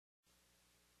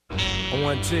I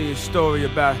want to tell you a story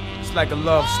about, it's like a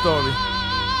love story,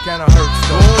 kinda hurts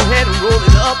though. Go ahead and roll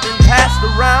it up and pass it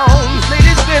around.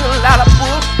 Lately there's been a lot of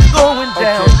books going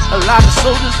down. A lot of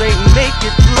soldiers ain't make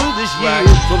it through this year.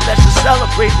 So let's just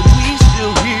celebrate that we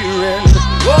still here. And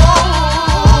whoa,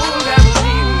 never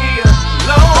leave me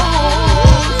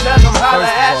alone. Tell them how to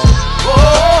ask you,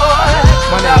 boy.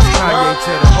 My name is Kanye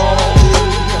Taylor.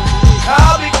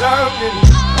 I'll be coming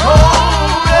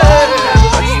home.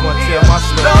 I just want to tell my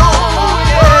story.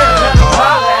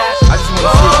 I just want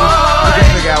to see if we can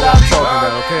figure out what I'm talking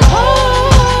about, okay?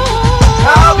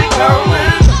 I'll be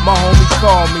coming. My homie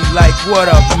called me like, what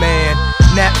up, man?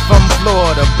 Not from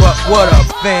Florida, but what up,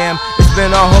 fam? It's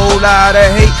been a whole lot of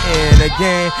hating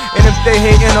again, and if they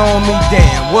hating on me,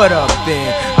 damn, what up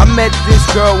then? I met this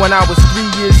girl when I was 3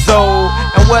 years old,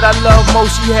 and what I love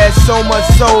most, she had so much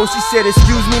soul. She said,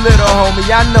 excuse me, little homie,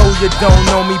 I know you don't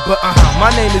know me, but my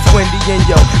name is Wendy, and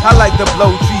yo, I like to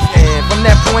blow trees, and from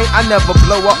that point, I never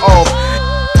blow her off.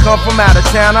 Come from out of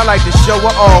town, I like to show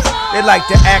her off. They like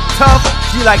to act tough,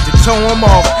 she like to tone them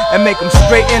off and make them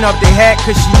straighten up their hat,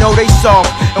 cause she know they soft.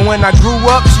 And when I grew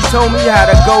up, she told me how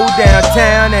to go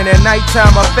downtown, and at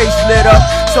nighttime my face lit up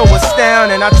so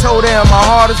astounding. I told her my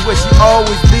heart is where she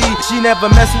always be. She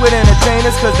never mess with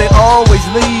entertainers cause they always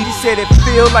leave. She said it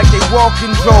feel like they walked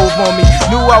and drove on me.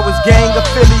 Knew I was gang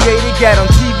affiliated, got on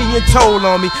TV and told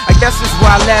on me. I guess that's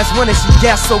why last winter she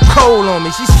got so cold on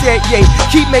me. She said, yeah,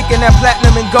 keep making that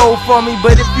platinum and gold for me,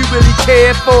 but if you really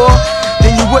cared for her,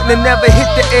 then you wouldn't have never hit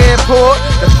the airport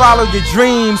to follow your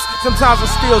dreams. Sometimes I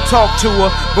still talk to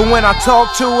her, but when I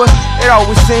talk to her, it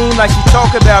always seems like she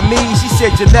talk about me. She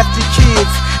said you left your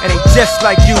kids, and they just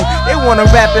like you. They wanna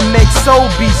rap and make soul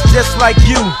beats just like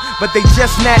you, but they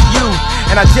just not you.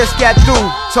 And I just got through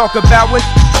talk about what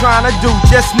trying to do,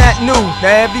 just not new.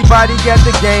 Now everybody got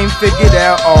the game figured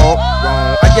out all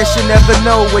wrong. I guess you never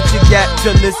know what you got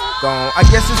till it's gone. I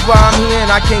guess it's why I'm here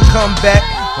and I can't come back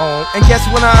home. And guess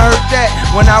when I heard that,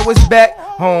 when I was back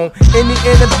home. In the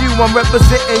interview I'm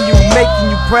representing you, making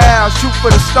you proud. Shoot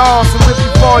for the stars, so if you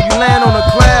fall you land on a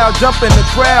cloud. Jump in the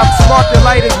crowd, spark the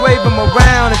lighters, wave them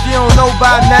around. If you don't know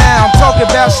by now, I'm talking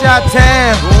about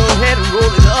Chi-Town. Go ahead and roll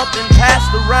it up and pass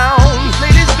it around.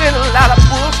 Lately there's been a lot of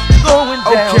books going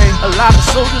down. A lot of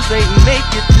soldiers ain't make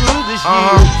it through this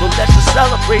year. So let's just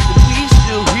celebrate that we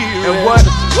still here. And what?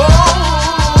 Whoa.